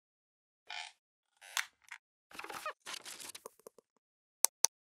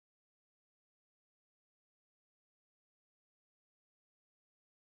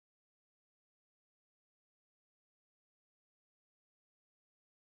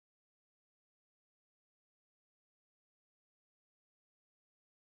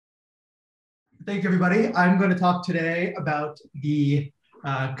Thank you, everybody. I'm going to talk today about the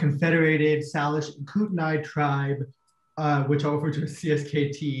Confederated Salish-Kootenai tribe, which I'll refer to as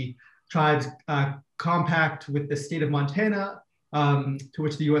CSKT tribes, compact with the state of Montana, to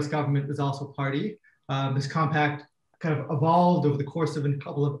which the US government was also party. This compact kind of evolved over the course of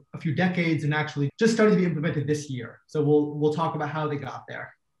a few decades and actually just started to be implemented this year. So we'll talk about how they got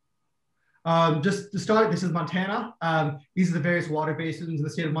there. Just to start, this is Montana. These are the various water basins in the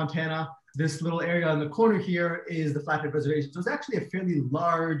state of Montana. This little area in the corner here is the Flathead Reservation. So it's actually a fairly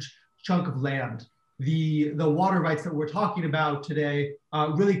large chunk of land. The water rights that we're talking about today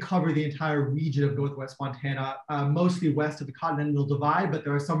really cover the entire region of Northwest Montana, mostly west of the Continental Divide, but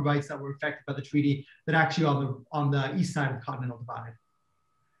there are some rights that were affected by the treaty that actually on the east side of the Continental Divide.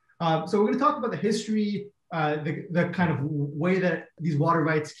 So we're going to talk about the history, the kind of way that these water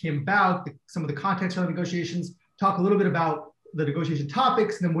rights came about, some of the context of the negotiations, talk a little bit about the negotiation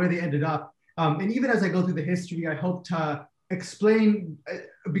topics and then where they ended up. And even as I go through the history, I hope to explain,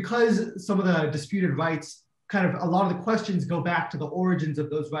 because some of the disputed rights, kind of a lot of the questions go back to the origins of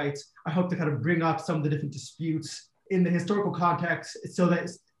those rights. I hope to kind of bring up some of the different disputes in the historical context so that,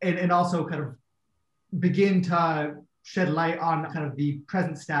 and also kind of begin to shed light on kind of the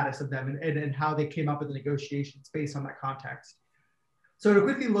present status of them and how they came up with the negotiations based on that context. So to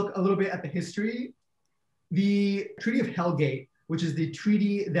quickly look a little bit at the history, the Treaty of Hellgate, which is the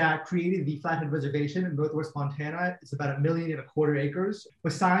treaty that created the Flathead Reservation in Northwest Montana, it's about 1.25 million acres,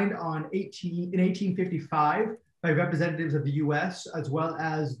 was signed in 1855 by representatives of the US, as well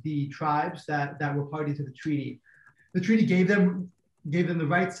as the tribes that were party to the treaty. The treaty gave them the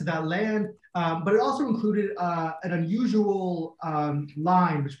rights to that land, but it also included an unusual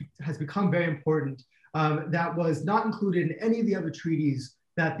line, which has become very important, that was not included in any of the other treaties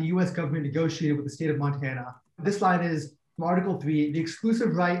that the US government negotiated with the state of Montana. This line is from Article 3, the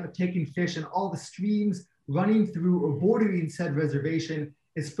exclusive right of taking fish in all the streams running through or bordering said reservation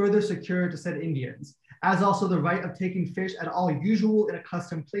is further secured to said Indians, as also the right of taking fish at all usual and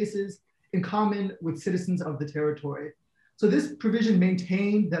accustomed places in common with citizens of the territory. So this provision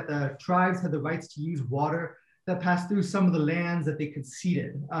maintained that the tribes had the rights to use water that passed through some of the lands that they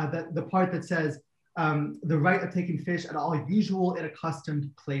conceded. That the part that says the right of taking fish at all usual and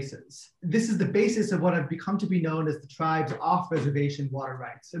accustomed places. This is the basis of what have become to be known as the tribes' off-reservation water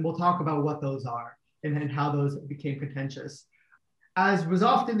rights. And we'll talk about what those are and how those became contentious. As was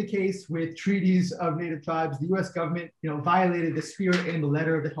often the case with treaties of Native tribes, the US government violated the spirit and the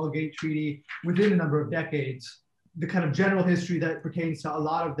letter of the Hellgate Treaty within a number of decades. The kind of general history that pertains to a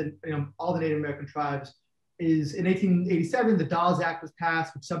lot of the, all the Native American tribes is in 1887, the Dawes Act was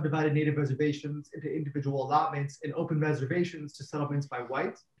passed, which subdivided Native reservations into individual allotments and open reservations to settlements by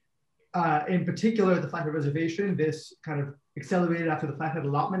whites. In particular, the Flathead Reservation, this kind of accelerated after the Flathead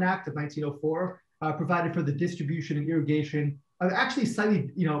Allotment Act of 1904, provided for the distribution and irrigation of actually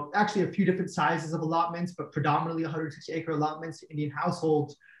actually a few different sizes of allotments, but predominantly 160-acre allotments to Indian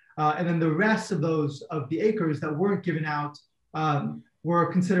households. And then the rest of the acres that weren't given out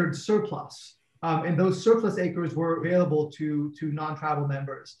were considered surplus. And those surplus acres were available to non-tribal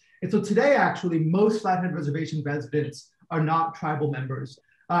members. And so today, actually, most Flathead Reservation residents are not tribal members.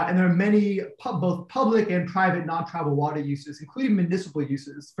 And there are many both public and private non-tribal water uses, including municipal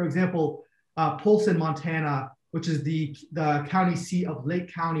uses. For example, Polson, Montana, which is the county seat of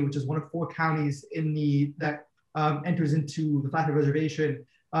Lake County, which is one of 4 counties that enters into the Flathead Reservation.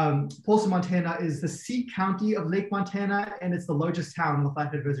 Polson, Montana is the seat county of Lake Montana, and it's the largest town on the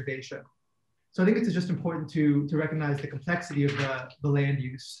Flathead Reservation. So I think it's just important to recognize the complexity of the land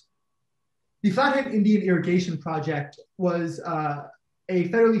use. The Flathead Indian Irrigation Project was a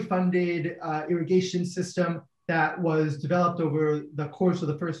federally funded irrigation system that was developed over the course of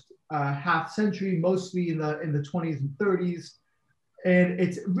the first half century, mostly in the 20s and 30s. And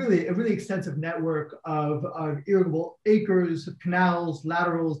it's really a really extensive network of irrigable acres, canals,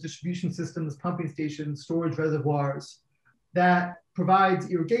 laterals, distribution systems, pumping stations, storage reservoirs that provides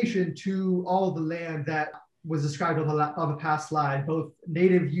irrigation to all of the land that was described on the past slide, both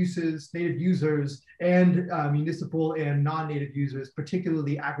native users, and municipal and non-native users,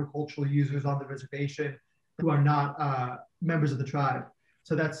 particularly agricultural users on the reservation who are not members of the tribe.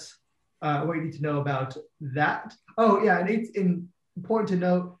 So that's what you need to know about that. Oh yeah, and it's important to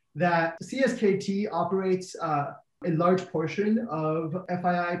note that CSKT operates a large portion of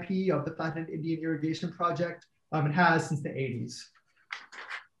FIIP, of the Flathead Indian Irrigation Project. It has since the 80s.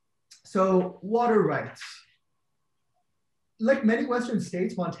 So water rights. Like many Western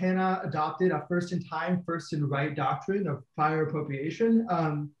states, Montana adopted a first in time, first in right doctrine of prior appropriation.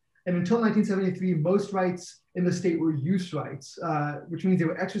 And until 1973, most rights in the state were use rights, which means they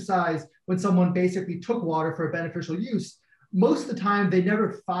were exercised when someone basically took water for a beneficial use. Most of the time, they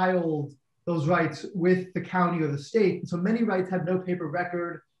never filed those rights with the county or the state. And so many rights had no paper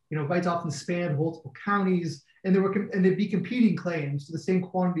record. Rights often spanned multiple counties, and there'd be competing claims to the same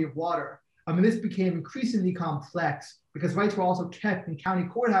quantity of water. And this became increasingly complex because rights were also kept in county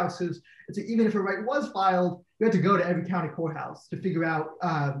courthouses. And so even if a right was filed, you had to go to every county courthouse to figure out,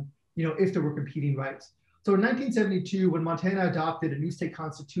 if there were competing rights. So in 1972, when Montana adopted a new state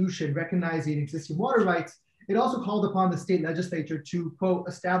constitution recognizing existing water rights, it also called upon the state legislature to, quote,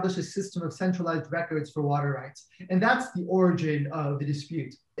 establish a system of centralized records for water rights. And that's the origin of the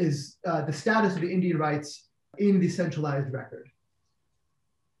dispute, is the status of the Indian rights in the centralized record.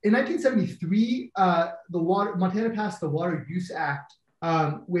 In 1973, Montana passed the Water Use Act,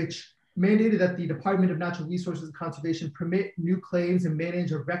 which mandated that the Department of Natural Resources and Conservation permit new claims and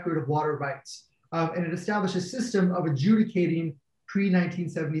manage a record of water rights. And it established a system of adjudicating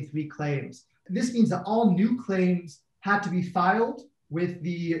pre-1973 claims. This means that all new claims had to be filed with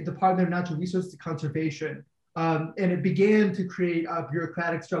the Department of Natural Resources and Conservation. And it began to create a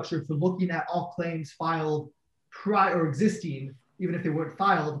bureaucratic structure for looking at all claims filed prior or existing, even if they weren't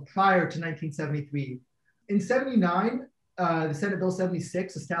filed, prior to 1973. In 79, the Senate Bill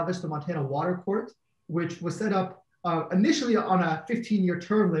 76 established the Montana Water Court, which was set up initially on a 15-year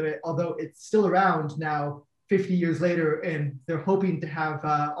term limit, although it's still around now 50 years later, and they're hoping to have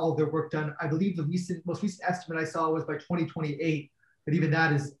all their work done. I believe the most recent estimate I saw was by 2028, but even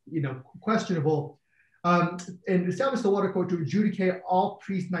that is questionable. And established the Water Court to adjudicate all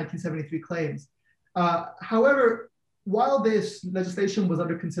pre-1973 claims. However, while this legislation was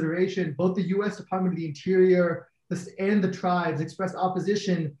under consideration, both the U.S. Department of the Interior and the tribes expressed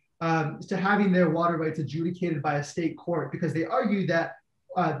opposition to having their water rights adjudicated by a state court, because they argued that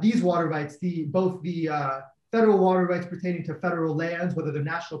these water rights, both the federal water rights pertaining to federal lands, whether they're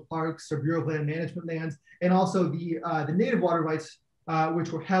national parks or Bureau of Land Management lands, and also the native water rights,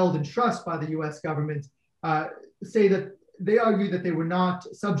 which were held in trust by the U.S. government, say that they argue that they were not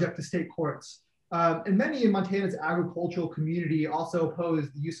subject to state courts. And many in Montana's agricultural community also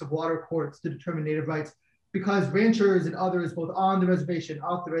opposed the use of water courts to determine native rights because ranchers and others, both on the reservation and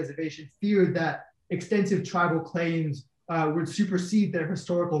off the reservation, feared that extensive tribal claims would supersede their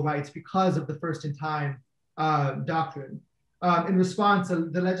historical rights because of the first-in-time doctrine. In response,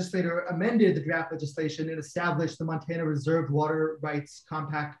 the legislator amended the draft legislation and established the Montana Reserved Water Rights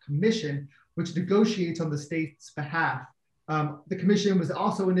Compact Commission, which negotiates on the state's behalf. The commission was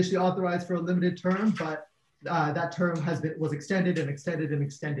also initially authorized for a limited term, but that term was extended and extended and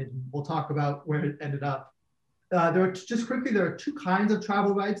extended. We'll talk about where it ended up. There are two kinds of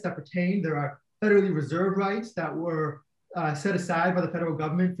tribal rights that pertain. There are federally reserved rights that were set aside by the federal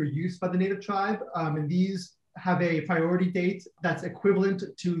government for use by the native tribe, and these have a priority date that's equivalent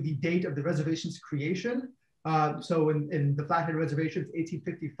to the date of the reservation's creation. So in the Flathead Reservation, it's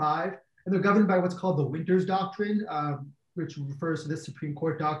 1855, and they're governed by what's called the Winters Doctrine, which refers to this Supreme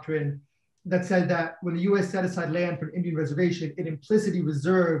Court doctrine that said that when the U.S. set aside land for an Indian reservation, it implicitly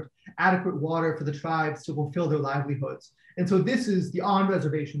reserved adequate water for the tribes to fulfill their livelihoods. And so this is the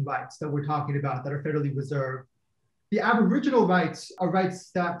on-reservation rights that we're talking about that are federally reserved. The Aboriginal rights are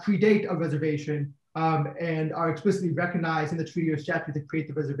rights that predate a reservation and are explicitly recognized in the treaty or statute that create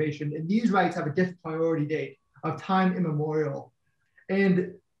the reservation. And these rights have a different priority date of time immemorial.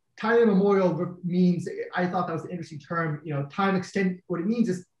 And time immemorial means, I thought that was an interesting term, time extended. What it means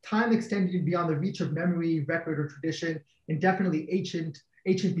is time extended beyond the reach of memory, record, or tradition, and definitely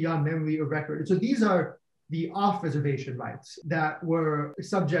ancient beyond memory or record. And so these are the off-reservation rights that were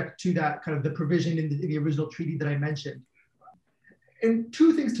subject to that kind of the provision in the original treaty that I mentioned. And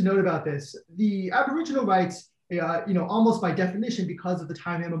two things to note about this: the Aboriginal rights, almost by definition, because of the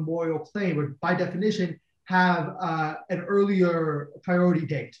time immemorial claim, or by definition, have an earlier priority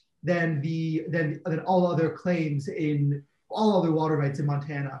date than all other claims in all other water rights in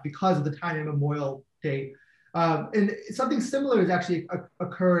Montana because of the time immemorial date. And something similar has actually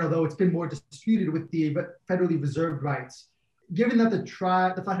occurred, although it's been more disputed with the federally reserved rights. Given that the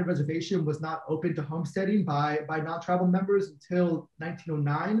Flathead Reservation was not open to homesteading by non-tribal members until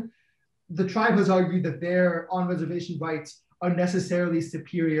 1909, the tribe has argued that their on-reservation rights are necessarily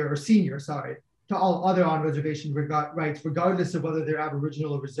senior to all other on-reservation rights, regardless of whether they're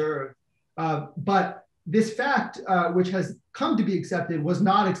Aboriginal or reserved. But this fact, which has come to be accepted, was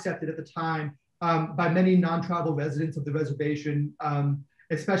not accepted at the time by many non-tribal residents of the reservation,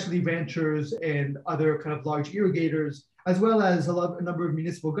 especially ranchers and other kind of large irrigators, as well as a number of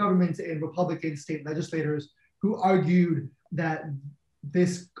municipal governments and Republican state legislators who argued that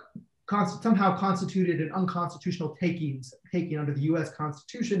this somehow constituted an unconstitutional taking under the US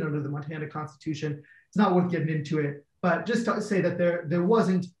Constitution, under the Montana Constitution. It's not worth getting into it, but just to say that there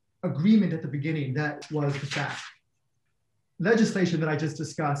wasn't agreement at the beginning that was the fact. Legislation that I just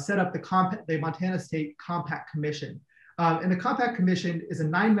discussed set up the Montana State Compact Commission. And the Compact Commission is a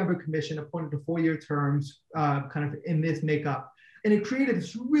 9-member commission appointed to 4-year terms, kind of in this makeup. And it created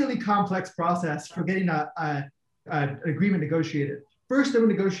this really complex process for getting an agreement negotiated. First, there were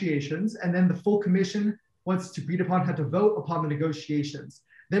negotiations, and then the full commission, once it's agreed upon, had to vote upon the negotiations.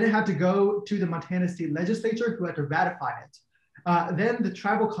 Then it had to go to the Montana State Legislature, who had to ratify it. Then the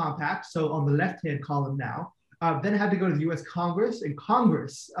Tribal Compact, so on the left-hand column now, then it had to go to the US Congress, and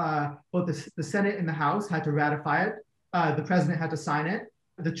Congress, both the Senate and the House, had to ratify it. The president had to sign it.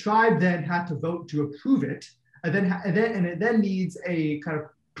 The tribe then had to vote to approve it. And it then needs a kind of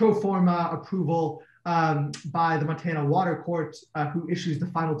pro forma approval by the Montana Water Court, who issues the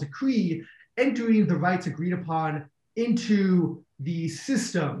final decree, entering the rights agreed upon into the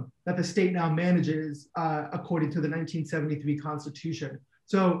system that the state now manages according to the 1973 Constitution.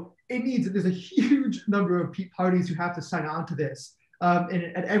 So there's a huge number of parties who have to sign on to this.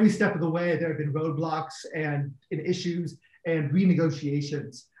 And at every step of the way, there have been roadblocks and issues and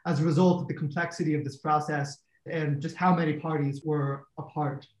renegotiations as a result of the complexity of this process and just how many parties were a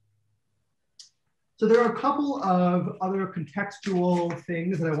part. So there are a couple of other contextual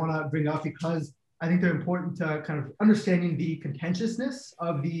things that I want to bring up because I think they're important to kind of understanding the contentiousness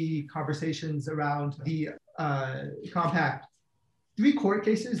of the conversations around the compact. 3 court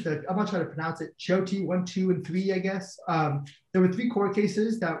cases that I'm not trying to pronounce it, Choti 1, 2, and 3, I guess. There were 3 court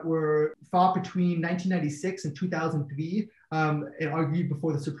cases that were fought between 1996 and 2003 and argued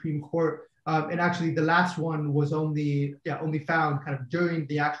before the Supreme Court. And actually, the last one was only found kind of during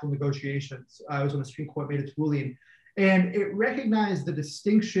the actual negotiations. It was when the Supreme Court made its ruling. And it recognized the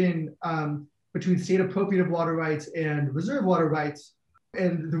distinction between state appropriative water rights and reserve water rights.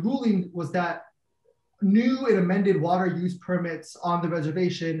 And the ruling was that new and amended water use permits on the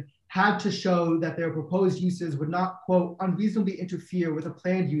reservation had to show that their proposed uses would not, quote, unreasonably interfere with a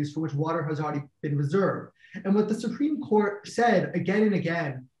planned use for which water has already been reserved. And what the Supreme Court said again and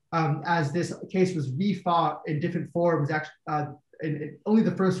again, as this case was refought in different forms, only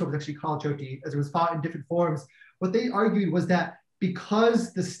the first one was actually called Choti, as it was fought in different forms. What they argued was that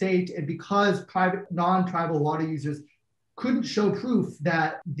because the state and because private non-tribal water users couldn't show proof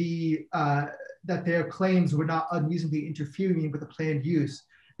that that their claims were not unreasonably interfering with the planned use,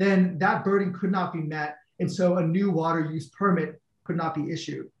 then that burden could not be met. And so a new water use permit could not be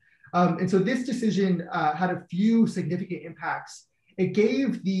issued. And so this decision had a few significant impacts. It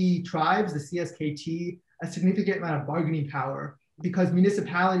gave the tribes, the CSKT, a significant amount of bargaining power because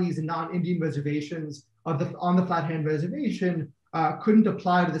municipalities and non-Indian reservations on the Flathead Reservation couldn't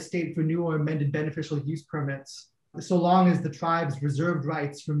apply to the state for new or amended beneficial use permits, so long as the tribe's reserved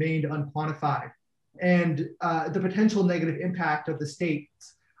rights remained unquantified. And the potential negative impact of the state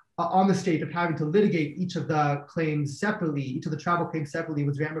on the state of having to litigate each of the claims separately, each of the tribal claims separately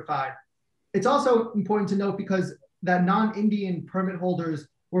was ramified. It's also important to note because that non-Indian permit holders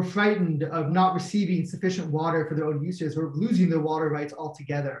were frightened of not receiving sufficient water for their own uses or losing their water rights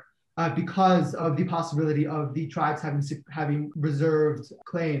altogether because of the possibility of the tribes having reserved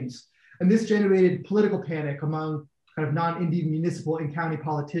claims. And this generated political panic among kind of non-Indian municipal and county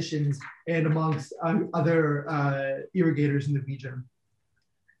politicians and amongst other irrigators in the region.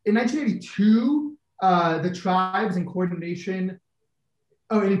 In 1982, the tribes in coordination,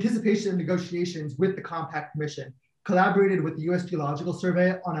 in anticipation of negotiations with the Compact Commission, collaborated with the U.S. Geological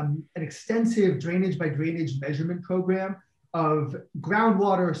Survey on an extensive drainage by drainage measurement program of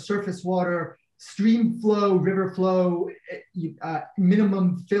groundwater, surface water, stream flow, river flow,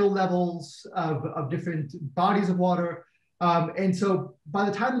 minimum fill levels of different bodies of water. And so by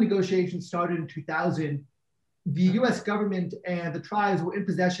the time the negotiations started in 2000, the US government and the tribes were in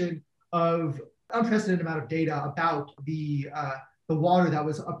possession of unprecedented amount of data about the water that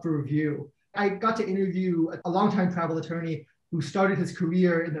was up for review. I got to interview a longtime tribal attorney who started his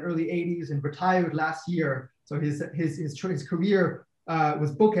career in the early 80s and retired last year. So his career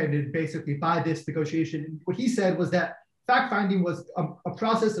was bookended basically by this negotiation. What he said was that fact-finding was a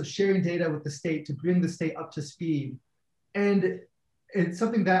process of sharing data with the state to bring the state up to speed. And it's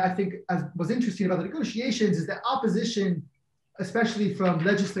something that I think was interesting about the negotiations is that opposition, especially from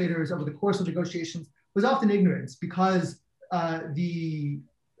legislators over the course of negotiations, was often ignorance because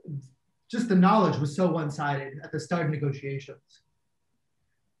just the knowledge was so one-sided at the start of negotiations.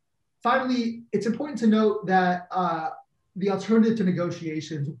 Finally, it's important to note that the alternative to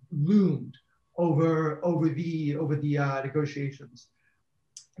negotiations loomed over the negotiations.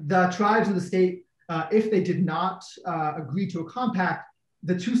 The tribes in the state, if they did not agree to a compact,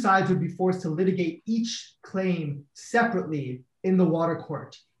 the two sides would be forced to litigate each claim separately in the water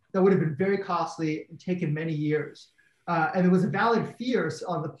court. That would have been very costly and taken many years. And there was a valid fear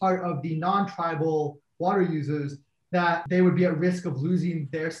on the part of the non-tribal water users that they would be at risk of losing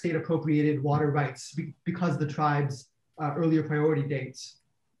their state appropriated water rights because of the tribe's earlier priority dates.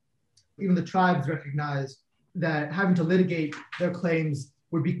 Even the tribes recognized that having to litigate their claims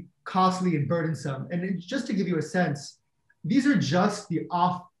would be costly and burdensome. And just to give you a sense, these are just the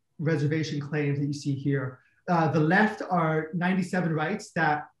off-reservation claims that you see here. The left are 97 rights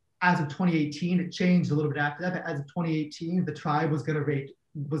that, as of 2018, it changed a little bit after that, but as of 2018, the tribe was going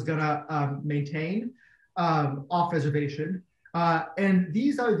to maintain off-reservation. And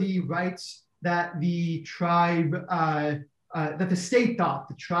these are the rights that the tribe, that the state thought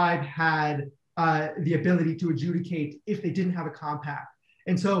the tribe had the ability to adjudicate if they didn't have a compact.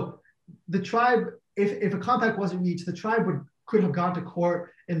 And so the tribe, if a compact wasn't reached, the tribe could have gone to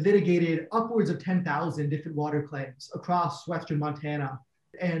court and litigated upwards of 10,000 different water claims across Western Montana.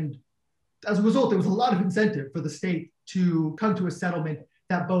 And as a result, there was a lot of incentive for the state to come to a settlement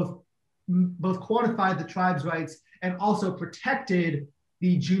that both quantified the tribe's rights and also protected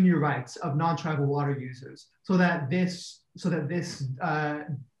the junior rights of non-tribal water users, so that this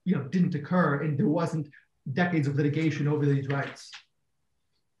didn't occur and there wasn't decades of litigation over these rights.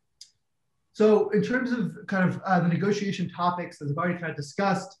 So in terms of the negotiation topics, as I've already kind of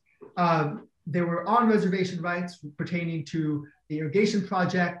discussed, there were on-reservation rights pertaining to the irrigation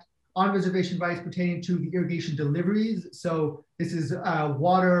project, on-reservation rights pertaining to the irrigation deliveries. So this is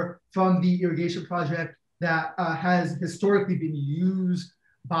water from the irrigation project that has historically been used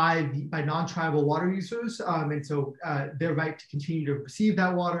by non-tribal water users. And so their right to continue to receive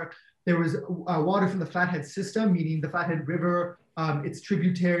that water. There was water from the Flathead system, meaning the Flathead River, its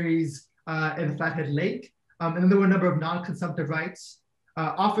tributaries, and the Flathead Lake. And then there were a number of non-consumptive rights.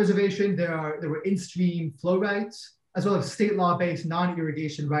 Off-reservation, there were in-stream flow rights, as well as state law-based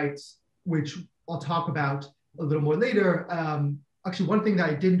non-irrigation rights, which I'll talk about a little more later. Actually, one thing that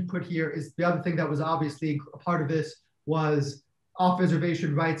I didn't put here is the other thing that was obviously a part of this was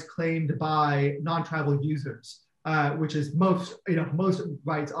off-reservation rights claimed by non-tribal users, which is most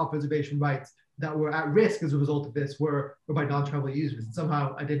rights, off-reservation rights that were at risk as a result of this were by non-tribal users. And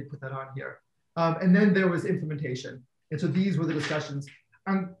somehow I didn't put that on here. And then there was implementation. And so these were the discussions.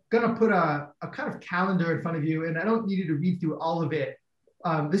 I'm gonna put a kind of calendar in front of you, and I don't need you to read through all of it.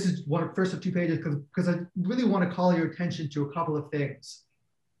 This is first of 2 pages because I really want to call your attention to a couple of things.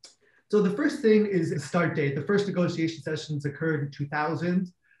 So the first thing is the start date. The first negotiation sessions occurred in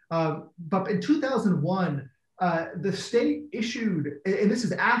 2000, but in 2001, the state issued, and this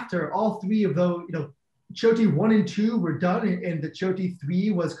is after all three of those, Choti 1 and 2 were done, and the Choti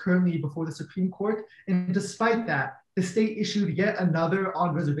 3 was currently before the Supreme Court. And despite that, the state issued yet another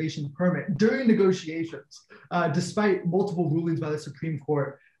on-reservation permit during negotiations, despite multiple rulings by the Supreme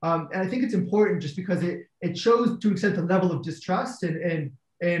Court. And I think it's important just because it shows to an extent the level of distrust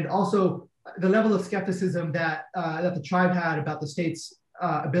and also the level of skepticism that the tribe had about the state's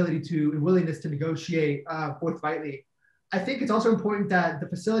ability to and willingness to negotiate forthrightly. I think it's also important that the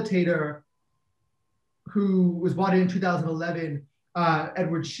facilitator, who was brought in 2011,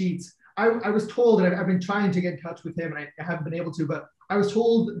 Edward Sheets, I was told, and I've been trying to get in touch with him, and I haven't been able to, but I was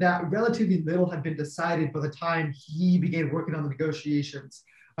told that relatively little had been decided by the time he began working on the negotiations.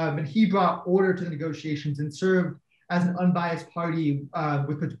 And he brought order to the negotiations and served as an unbiased party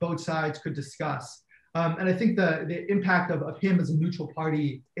with which both sides could discuss. And I think the impact of him as a neutral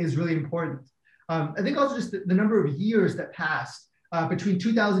party is really important. I think also just the number of years that passed between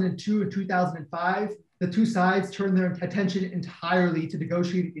 2002 and 2005, the two sides turned their attention entirely to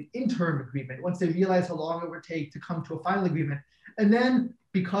negotiating an interim agreement once they realized how long it would take to come to a final agreement. And then,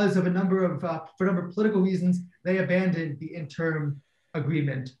 because of for a number of political reasons, they abandoned the interim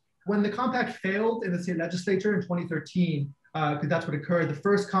agreement. When the compact failed in the state legislature in 2013, because that's what occurred, the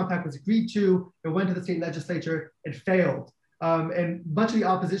first compact was agreed to, it went to the state legislature, it failed. And much of the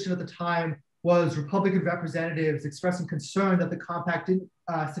opposition at the time was Republican representatives expressing concern that the compact didn't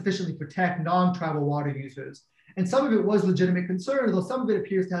sufficiently protect non-tribal water users. And some of it was legitimate concern, although some of it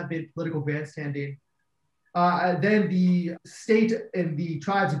appears to have been political grandstanding. Then the state and the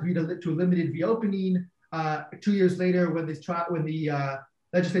tribes agreed to a limited reopening. 2 years later, when the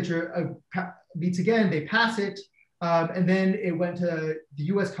legislature meets again, they pass it. And then it went to the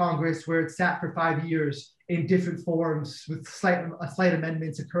US Congress, where it sat for 5 years in different forms with slight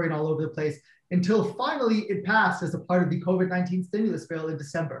amendments occurring all over the place, until finally it passed as a part of the COVID-19 stimulus bill in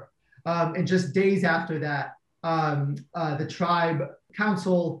December. And just days after that, the tribe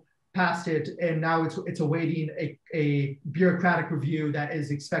council passed it, and now it's awaiting a bureaucratic review that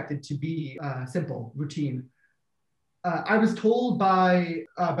is expected to be simple, routine. I was told by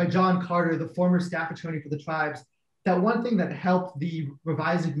John Carter, the former staff attorney for the tribes, that one thing that helped the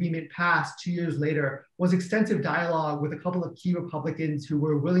revised agreement pass 2 years later was extensive dialogue with a couple of key Republicans who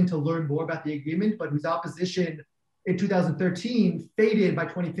were willing to learn more about the agreement, but whose opposition in 2013 faded by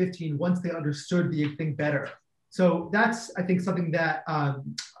 2015 once they understood the thing better. So that's, I think, something that I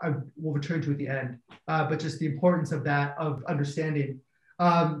will return to at the end, but just the importance of that, of understanding.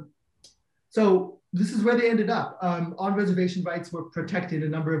 So this is where they ended up. On-reservation rights were protected in a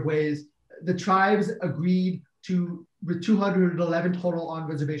number of ways. The tribes agreed to 211 total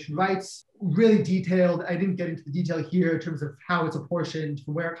on-reservation rights, really detailed. I didn't get into the detail here in terms of how it's apportioned,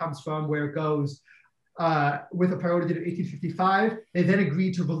 from where it comes from, where it goes. With a priority date of 1855, they then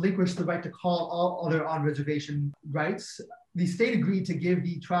agreed to relinquish the right to call all other on-reservation rights. The state agreed to give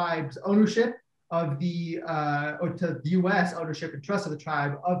the tribes ownership of or to the U.S. ownership and trust of the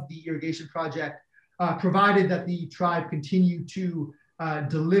tribe of the irrigation project, provided that the tribe continued to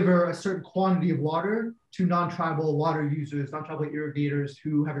deliver a certain quantity of water to non-tribal water users, non-tribal irrigators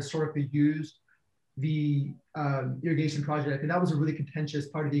who have historically used the irrigation project. And that was a really contentious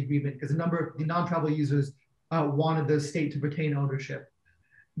part of the agreement because a number of the non-tribal users wanted the state to retain ownership.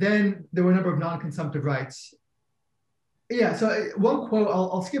 Then there were a number of non-consumptive rights. Yeah, so one quote,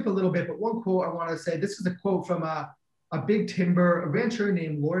 I'll skip a little bit, but one quote I want to say, this is a quote from a big timber, a rancher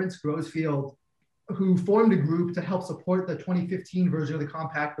named Lawrence Grosefield, who formed a group to help support the 2015 version of the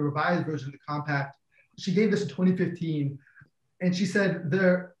compact, the revised version of the compact. She gave this in 2015, and she said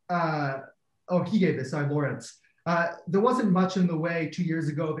he gave this, sorry, Lawrence. There wasn't much in the way 2 years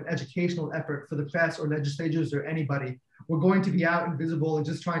ago of an educational effort for the press or legislators or anybody. We're going to be out and visible and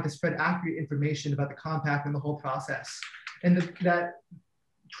just trying to spread accurate information about the compact and the whole process. And that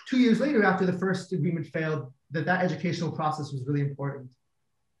 2 years later, after the first agreement failed, that educational process was really important.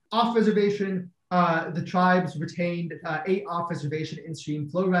 Off-reservation, the tribes retained 8 off-reservation in-stream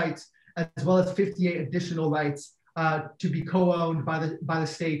flow rights, as well as 58 additional rights to be co-owned by the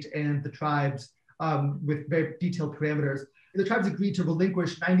state and the tribes with very detailed parameters. The tribes agreed to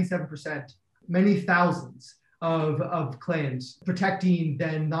relinquish 97%, many thousands of claims, protecting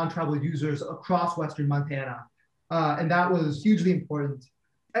then non-tribal users across Western Montana. And that was hugely important.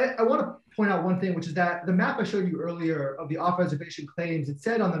 I want to point out one thing, which is that the map I showed you earlier of the off-reservation claims, it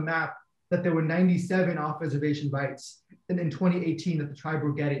said on the map that there were 97 off-reservation rights in 2018 that the tribe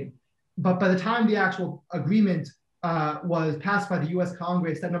were getting. But by the time the actual agreement was passed by the US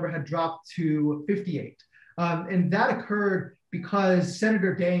Congress, that number had dropped to 58. And that occurred because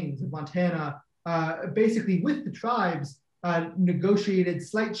Senator Gaines of Montana, basically with the tribes, negotiated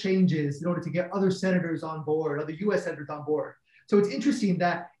slight changes in order to get other senators on board, other US senators on board. So it's interesting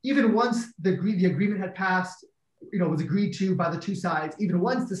that even once the agreement had passed, was agreed to by the two sides, even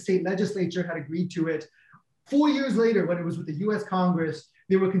once the state legislature had agreed to it, 4 years later, when it was with the US Congress,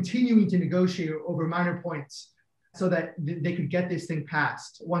 they were continuing to negotiate over minor points so that they could get this thing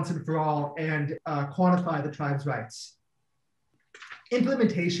passed once and for all and quantify the tribe's rights.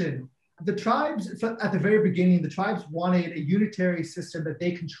 Implementation. The tribes, at the very beginning, the tribes wanted a unitary system that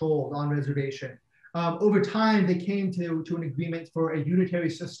they controlled on reservation. Over time, they came to an agreement for a unitary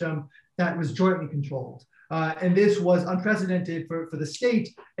system that was jointly controlled. And this was unprecedented for the state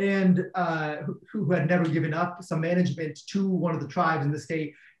and who had never given up some management to one of the tribes in the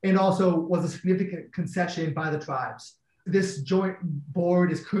state, and also was a significant concession by the tribes. This joint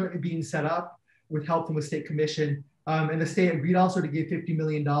board is currently being set up with help from the state commission. And the state agreed also to give $50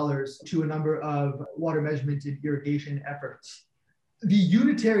 million to a number of water measurement and irrigation efforts. The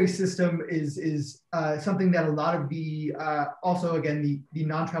unitary system is something that a lot of the, also again, the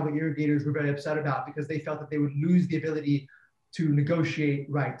non-tribal irrigators were very upset about because they felt that they would lose the ability to negotiate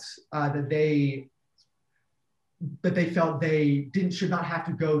rights that they felt they should not have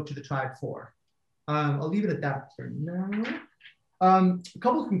to go to the tribe for. I'll leave it at that for now. A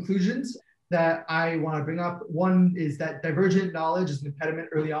couple of conclusions that I want to bring up. One is that divergent knowledge is an impediment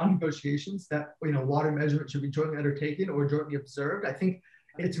early on in negotiations, that water measurement should be jointly undertaken or jointly observed. I think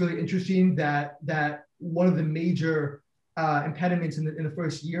it's really interesting that one of the major impediments in the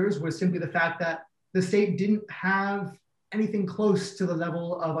first years was simply the fact that the state didn't have anything close to the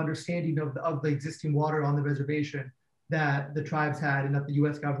level of understanding of the existing water on the reservation that the tribes had and that the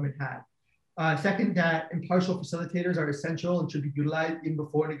US government had. Second, that impartial facilitators are essential and should be utilized even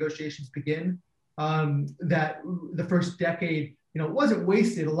before negotiations begin. That the first decade, wasn't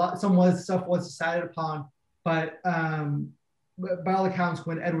wasted. Some stuff was decided upon, but by all accounts,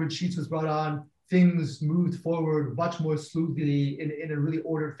 when Edward Sheets was brought on, things moved forward much more smoothly in a really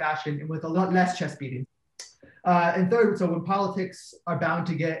ordered fashion and with a lot less chest beating. And third, so when politics are bound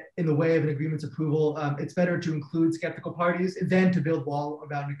to get in the way of an agreement's approval, it's better to include skeptical parties than to build wall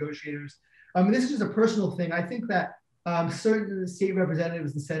around negotiators. This is just a personal thing. I think that certain state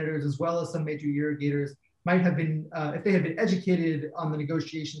representatives and senators, as well as some major irrigators, might have been, if they had been educated on the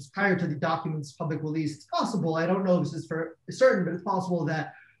negotiations prior to the document's public release, it's possible, I don't know if this is for certain, but it's possible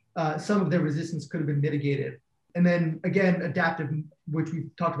that some of their resistance could have been mitigated. And then again, adaptive, which we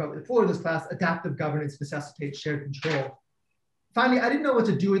talked about before this class, adaptive governance necessitates shared control. Finally, I didn't know what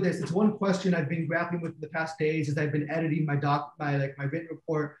to do with this. It's one question I've been grappling with in the past days as I've been editing my written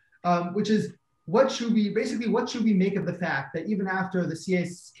report, which is what should we make of the fact that even after the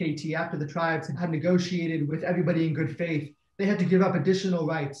CSKT, after the tribes had negotiated with everybody in good faith, they had to give up additional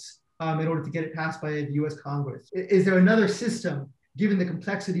rights in order to get it passed by the US Congress. Is there another system, given the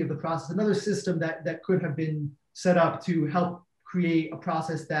complexity of the process, another system that could have been set up to help create a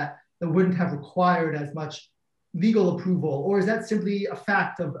process that wouldn't have required as much legal approval? Or is that simply a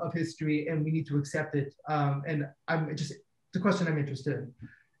fact of history and we need to accept it? And it's a question I'm interested in.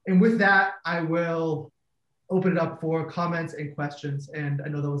 And with that, I will open it up for comments and questions. And I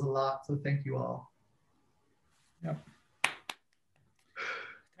know that was a lot, so thank you all. Yeah.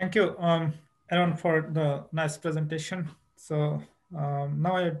 Thank you, Aaron, for the nice presentation. So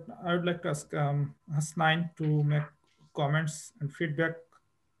now I would like to ask Susskind to make comments and feedback.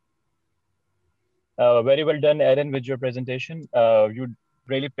 Very well done, Aaron, with your presentation. You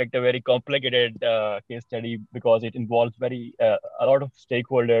really picked a very complicated case study because it involves a lot of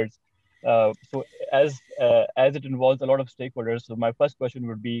stakeholders. So as it involves a lot of stakeholders, so my first question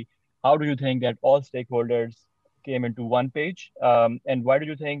would be, how do you think that all stakeholders came into one page? And why do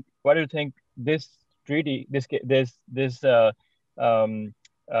you think this treaty,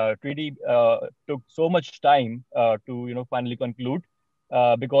 treaty took so much time to finally conclude?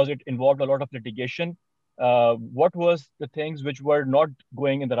 Because it involved a lot of litigation. What was the things which were not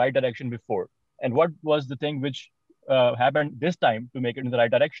going in the right direction before? And what was the thing which happened this time to make it in the right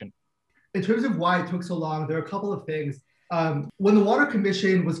direction? In terms of why it took so long, there are a couple of things. When the Water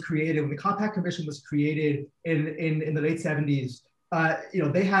Commission was created, when the Compact Commission was created in the late 70s,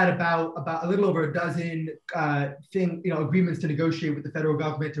 they had about a little over a dozen agreements to negotiate with the federal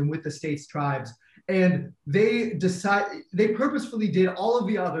government and with the states' tribes. And they purposefully did all of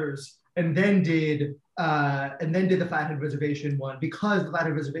the others and then did the Flathead Reservation one, because the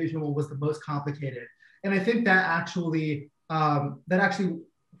Flathead Reservation one was the most complicated. And I think that actually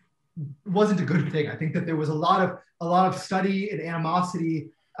wasn't a good thing. I think that there was a lot of study and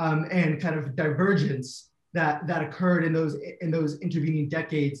animosity and kind of divergence that occurred in those intervening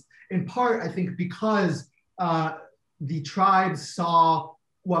decades. In part, I think because the tribes saw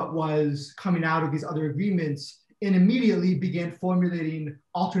what was coming out of these other agreements and immediately began formulating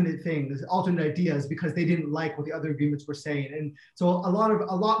alternate ideas, because they didn't like what the other agreements were saying. And so a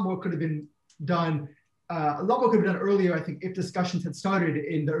lot more could have been done. A lot more could have been done earlier, I think, if discussions had started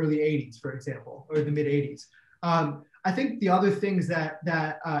in the early 80s, for example, or the mid 80s. I think the other things that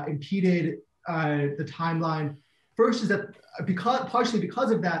impeded the timeline, first is that partially because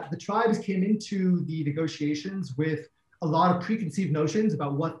of that, the tribes came into the negotiations with a lot of preconceived notions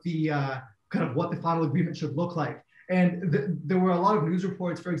about what the final agreement should look like. And there were a lot of news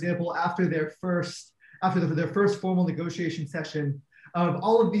reports, for example, after their first formal negotiation session, of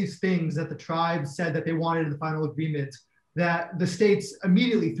all of these things that the tribes said that they wanted in the final agreement, that the states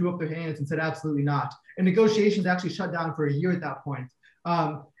immediately threw up their hands and said absolutely not. And negotiations actually shut down for a year at that point.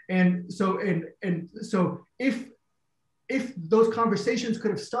 And so if those conversations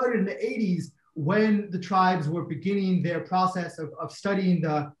could have started in the 80s, when the tribes were beginning their process of studying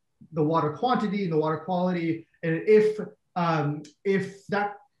the water quantity and the water quality, and if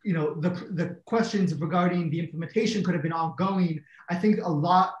that, the questions regarding the implementation could have been ongoing, I think a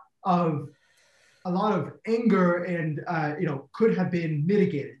lot of anger and could have been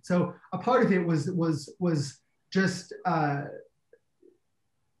mitigated. So a part of it was just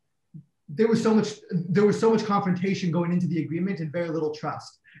there was so much confrontation going into the agreement and very little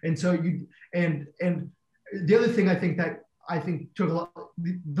trust. And so and the other thing I think took a lot.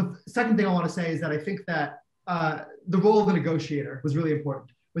 The second thing I want to say is that I think that the role of the negotiator was really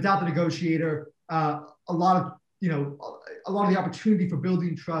important. Without the negotiator, a lot of the opportunity for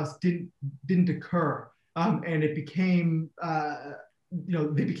building trust didn't occur, and it became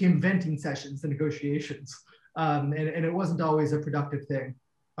they became venting sessions, the negotiations, and it wasn't always a productive thing.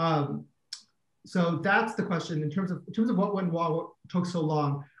 So that's the question in terms of what went wrong, what took so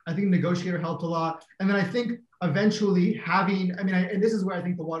long. I think the negotiator helped a lot, and then I think eventually having, and this is where I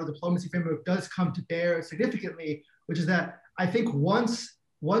think the water diplomacy framework does come to bear significantly, which is that I think once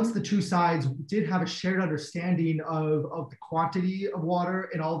the two sides did have a shared understanding of the quantity of water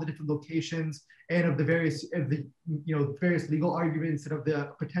in all the different locations and of the various legal arguments and of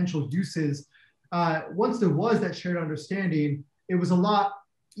the potential uses, once there was that shared understanding, it was a lot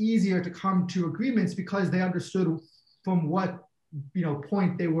easier to come to agreements because they understood from what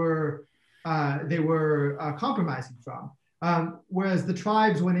point they were compromising from. Whereas the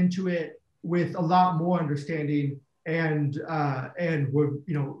tribes went into it with a lot more understanding and were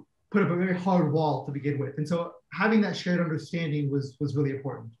put up a very hard wall to begin with. And so having that shared understanding was really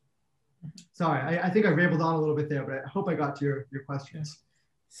important. Sorry, I think I rambled on a little bit there, but I hope I got to your questions.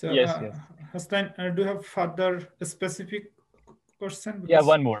 So yes. Susskind, do you have further specific question? Yeah,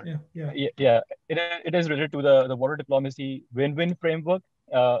 one more. Yeah. It is related to the water diplomacy win-win framework.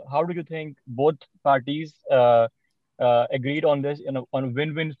 How do you think both parties agreed on this on a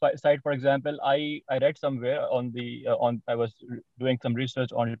win-win side? For example, I read somewhere I was doing some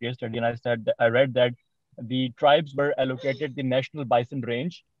research on your case study, and I read that the tribes were allocated the national bison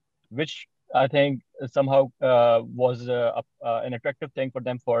range, which I think somehow was an attractive thing for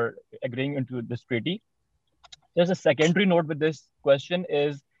them for agreeing into this treaty. There's a secondary note with this question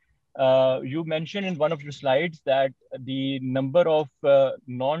is, you mentioned in one of your slides that the number of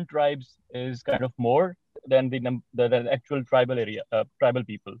non-tribes is kind of more than the actual tribal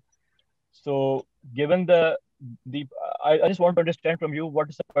people. So given I just want to understand from you, what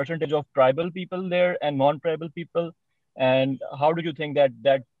is the percentage of tribal people there and non-tribal people, and how do you think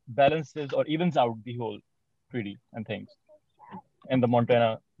that balances or evens out the whole treaty and things in the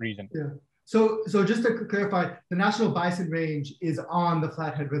Montana region? Yeah. So just to clarify, the National Bison Range is on the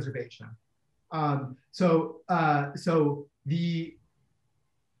Flathead Reservation. So the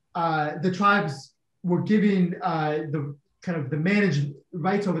tribes were given the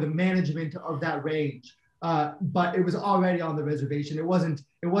rights over the management of that range, but it was already on the reservation. It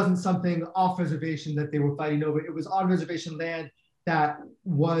wasn't something off reservation that they were fighting over. It was on reservation land that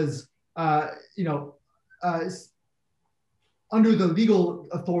was under the legal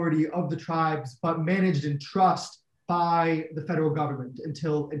authority of the tribes, but managed in trust by the federal government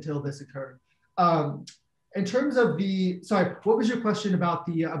until this occurred. In terms of what was your question about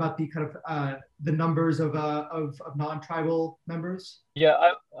the kind of the numbers of non-tribal members? Yeah,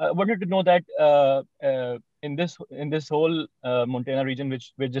 I wanted to know that in this whole Montana region, in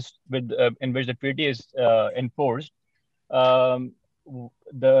which the treaty is enforced, what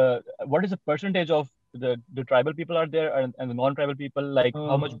is the percentage of the tribal people are there and the non-tribal people? Like,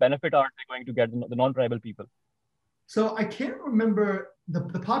 how much benefit are they going to get, the non-tribal people? So I can't remember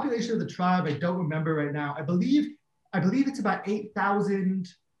the population of the tribe. I don't remember right now. I believe it's about 8,000,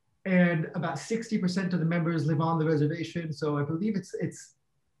 and about 60% of the members live on the reservation. So I believe it's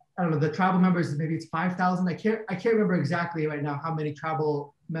I don't know, the tribal members, maybe it's 5,000. I can't remember exactly right now how many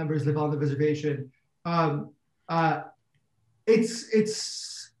tribal members live on the reservation.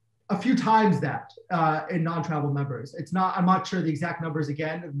 It's a few times that in non-tribal members. I'm not sure the exact numbers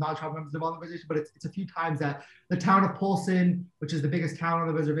again of non-tribal members live on the reservation, but it's a few times that. The town of Polson, which is the biggest town on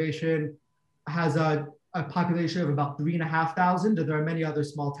the reservation, has a population of about 3,500. There are many other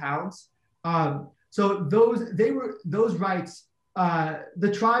small towns. So those rights,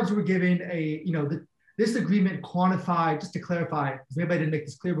 the tribes were given this agreement quantified, just to clarify, because maybe I didn't make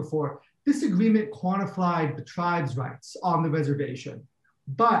this clear before, this agreement quantified the tribes' rights on the reservation.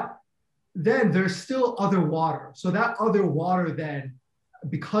 But then there's still other water. So that other water then,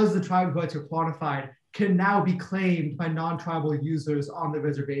 because the tribal rights are quantified, can now be claimed by non-tribal users on the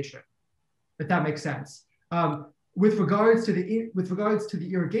reservation, if that makes sense. With regards to the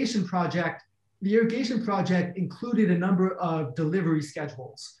irrigation project included a number of delivery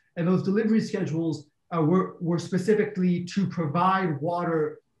schedules. And those delivery schedules were specifically to provide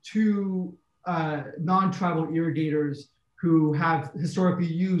water to non-tribal irrigators who have historically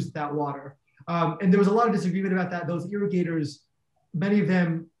used that water. And there was a lot of disagreement about that. Those irrigators, many of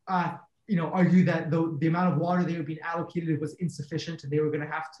them argue that the amount of water they were being allocated was insufficient and they were gonna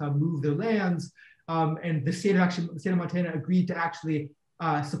have to move their lands. And the state of Montana agreed to actually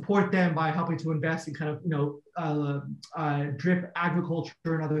support them by helping to invest in kind of, drip agriculture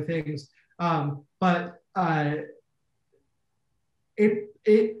and other things. But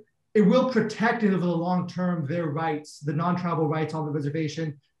it will protect over the long term their rights, the non-tribal rights on the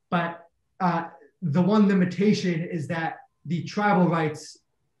reservation. But the one limitation is that the tribal rights,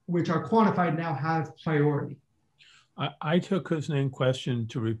 which are quantified now, have priority. I took his name question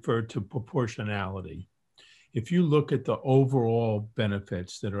to refer to proportionality. If you look at the overall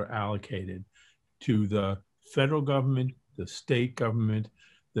benefits that are allocated to the federal government, the state government,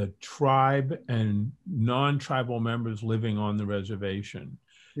 the tribe and non-tribal members living on the reservation.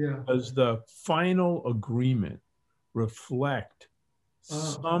 Yeah. Does the final agreement reflect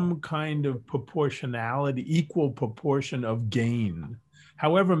some kind of proportionality, equal proportion of gain,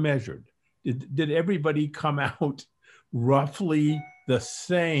 however measured? Did everybody come out roughly the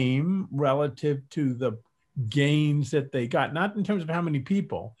same relative to the gains that they got? Not in terms of how many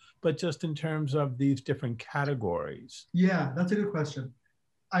people, but just in terms of these different categories. Yeah, that's a good question.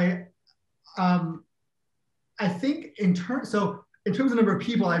 I think in terms of number of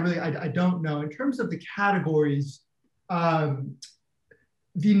people, I don't know. In terms of the categories,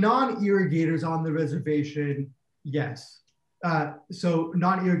 the non-irrigators on the reservation, yes. So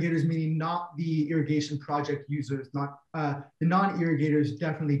non-irrigators meaning not the irrigation project users, not the non-irrigators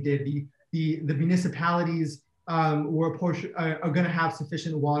definitely did. The municipalities were are going to have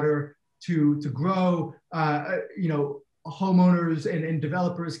sufficient water to grow. Homeowners and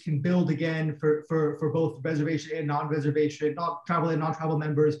developers can build again for both reservation and non-reservation, tribal and non-tribal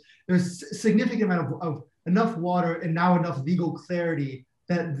members. There's a significant amount of enough water and now enough legal clarity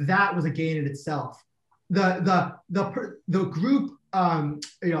that was a gain in itself. The group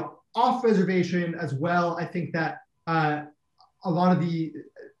off reservation as well. I think that a lot of the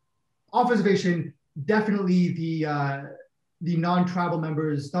off reservation, definitely the non-tribal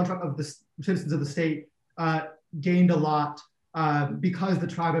members, of the citizens of the state gained a lot because the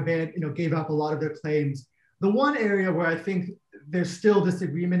tribe gave up a lot of their claims. The one area where I think there's still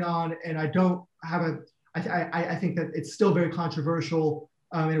disagreement on, and I don't have I think that it's still very controversial,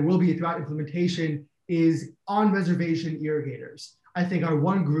 and it will be throughout implementation, is on reservation irrigators. I think are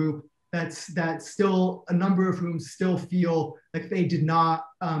one group that's still, a number of whom still feel like they did not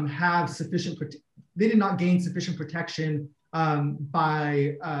have sufficient, they did not gain sufficient protection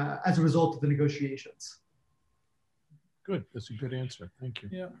as a result of the negotiations. Good, that's a good answer, thank you.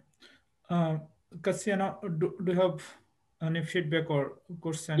 Yeah. Cassiano, do you have any feedback or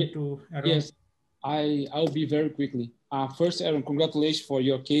question to Aaron? Yes, I'll be very quickly. First, Aaron, congratulations for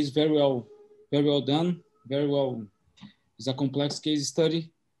your case. Very well done. Very well. It's a complex case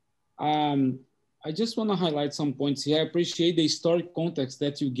study. I just want to highlight some points here. I appreciate the historic context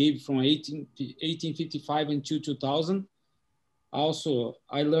that you gave from 1855 until 2000. Also,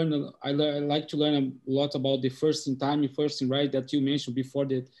 I like to learn a lot about the first in time, first in right that you mentioned before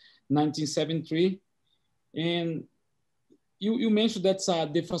the 1973. And you mentioned that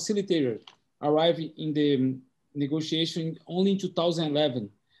the facilitator arrived in the negotiation only in 2011.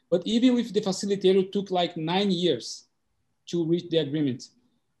 But even with the facilitator, took like 9 years to reach the agreement.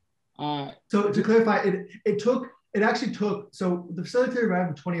 So to clarify, it actually took, so the facilitator arrived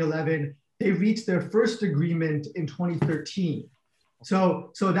in 2011. They reached their first agreement in 2013.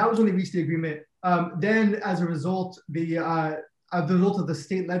 So that was when they reached the agreement. Then as a result, as a result of the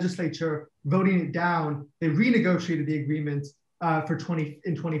state legislature voting it down, they renegotiated the agreement in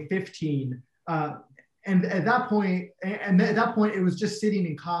 2015. And at that point, it was just sitting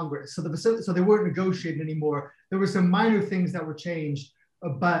in Congress. So they weren't negotiating anymore. There were some minor things that were changed,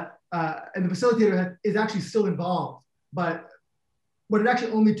 and the facilitator is actually still involved. But it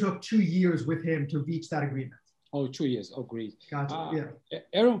actually only took 2 years with him to reach that agreement. Oh, 2 years. Oh, great. Gotcha. Yeah.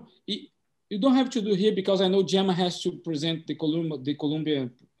 Aaron, you don't have to do here because I know Gemma has to present the Columbia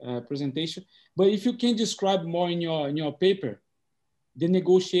presentation. But if you can describe more in your paper, the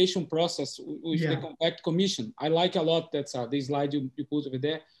negotiation process with the Compact Commission. I like a lot that the slide you put over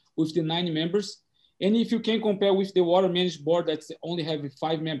there with the 9 members. And if you can compare with the Water Management Board that only have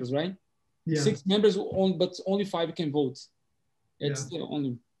 5 members, right? Yeah. 6 members, but only 5 can vote. It's the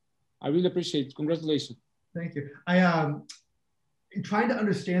only. I really appreciate it. Congratulations. Thank you. Trying to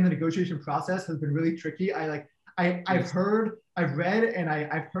understand the negotiation process has been really tricky. I've read, and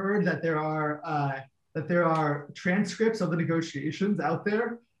I've heard that there are transcripts of the negotiations out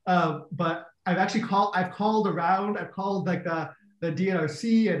there, but I've called around. I've called like the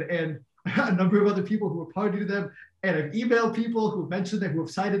DNRC and a number of other people who were party to them, and I've emailed people who mentioned them, who have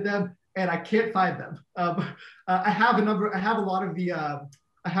cited them, and I can't find them. I have a lot of the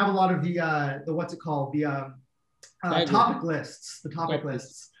what's it called, the topic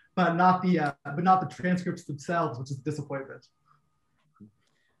lists, but not the transcripts themselves, which is a disappointment.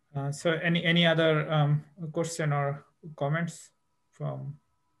 So any other question or comments from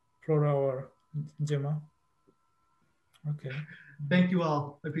Flora or Gemma? Okay. Thank you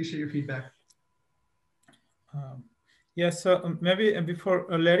all. I appreciate your feedback. Yes, so maybe before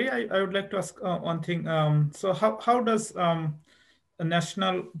Larry, I would like to ask one thing. So how does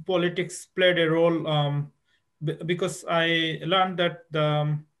national politics played a role? Because I learned that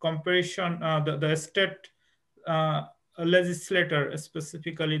the comparison, the state a legislator,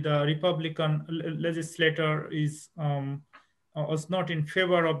 specifically the Republican legislator, was not in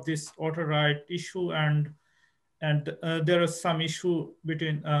favor of this water right issue, and there is some issue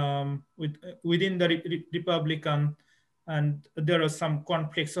between within the Republican, and there are some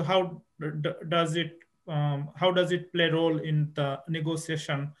conflicts. So how does it play a role in the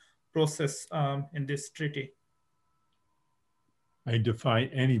negotiation process in this treaty? I defy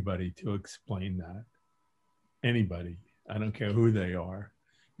anybody to explain that. Anybody. I don't care who they are,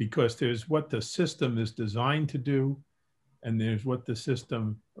 because there's what the system is designed to do, and there's what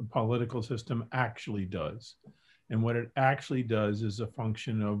the political system actually does. And what it actually does is a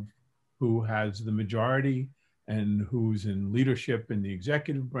function of who has the majority and who's in leadership in the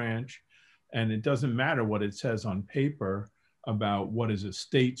executive branch. And it doesn't matter what it says on paper about what is a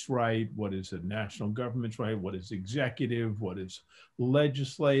state's right, what is a national government's right, what is executive, what is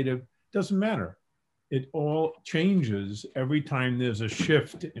legislative. Doesn't matter. It all changes every time there's a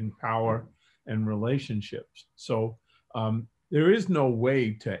shift in power and relationships. So there is no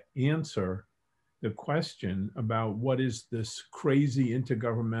way to answer the question about what is this crazy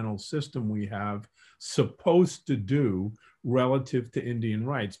intergovernmental system we have supposed to do relative to Indian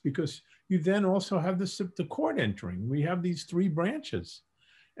rights, because you then also have the court entering. We have these three branches,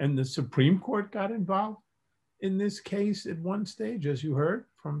 and the Supreme Court got involved in this case at one stage, as you heard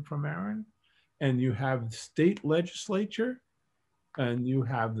from Aaron, and you have state legislature, and you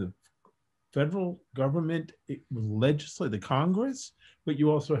have the federal government legislate the Congress, but you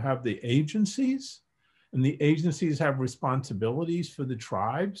also have the agencies, and the agencies have responsibilities for the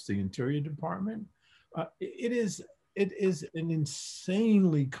tribes, the Interior Department. It is an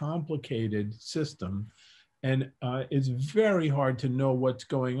insanely complicated system, and it's very hard to know what's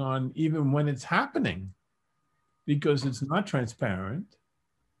going on even when it's happening, because it's not transparent,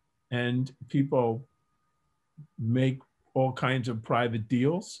 and people make all kinds of private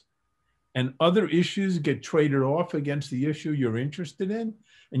deals, and other issues get traded off against the issue you're interested in,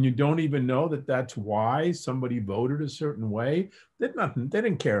 and you don't even know that that's why somebody voted a certain way. They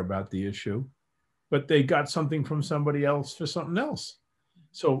didn't care about the issue, but they got something from somebody else for something else.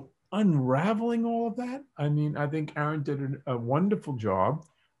 So unraveling all of that, I mean, I think Aaron did a wonderful job,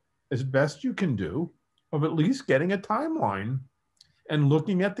 as best you can do, of at least getting a timeline and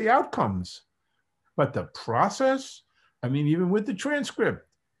looking at the outcomes. But the process, I mean, even with the transcript,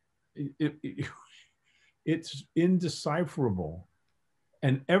 it's indecipherable.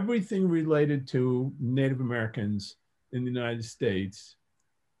 And everything related to Native Americans in the United States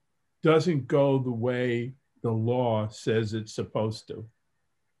doesn't go the way the law says it's supposed to.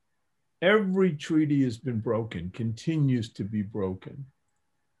 Every treaty has been broken, continues to be broken.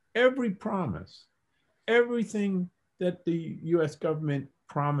 Every promise, everything that the US government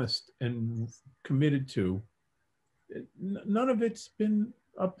promised and committed to, none of it's been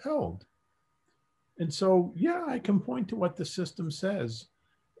upheld. And so, yeah, I can point to what the system says,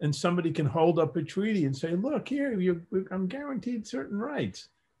 and somebody can hold up a treaty and say, look here, I'm guaranteed certain rights.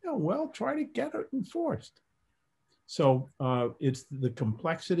 Yeah, well, try to get it enforced. So it's the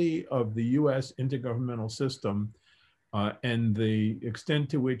complexity of the US intergovernmental system and the extent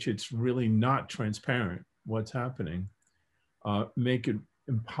to which it's really not transparent what's happening make it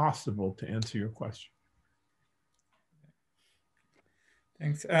impossible to answer your question.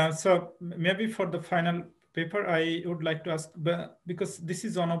 Thanks. So maybe for the final paper, I would like to ask, because this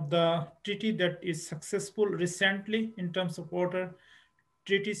is one of the treaty that is successful recently in terms of water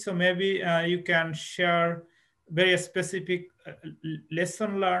treaty. So maybe you can share very specific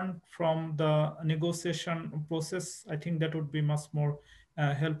lesson learned from the negotiation process. I think that would be much more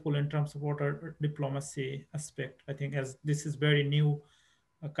helpful in terms of water diplomacy aspect. I think as this is very new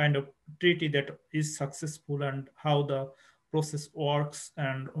kind of treaty that is successful, and how the process works,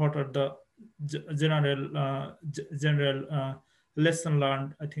 and what are the general lesson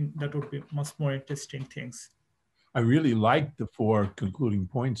learned. I think that would be much more interesting things. I really liked the 4 concluding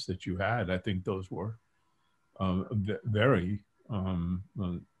points that you had. I think those were very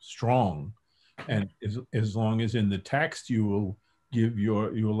strong. And as long as in the text you will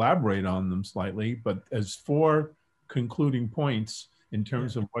you elaborate on them slightly, but as 4 concluding points in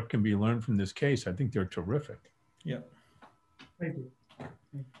terms of what can be learned from this case, I think they're terrific. Yeah. Thank you.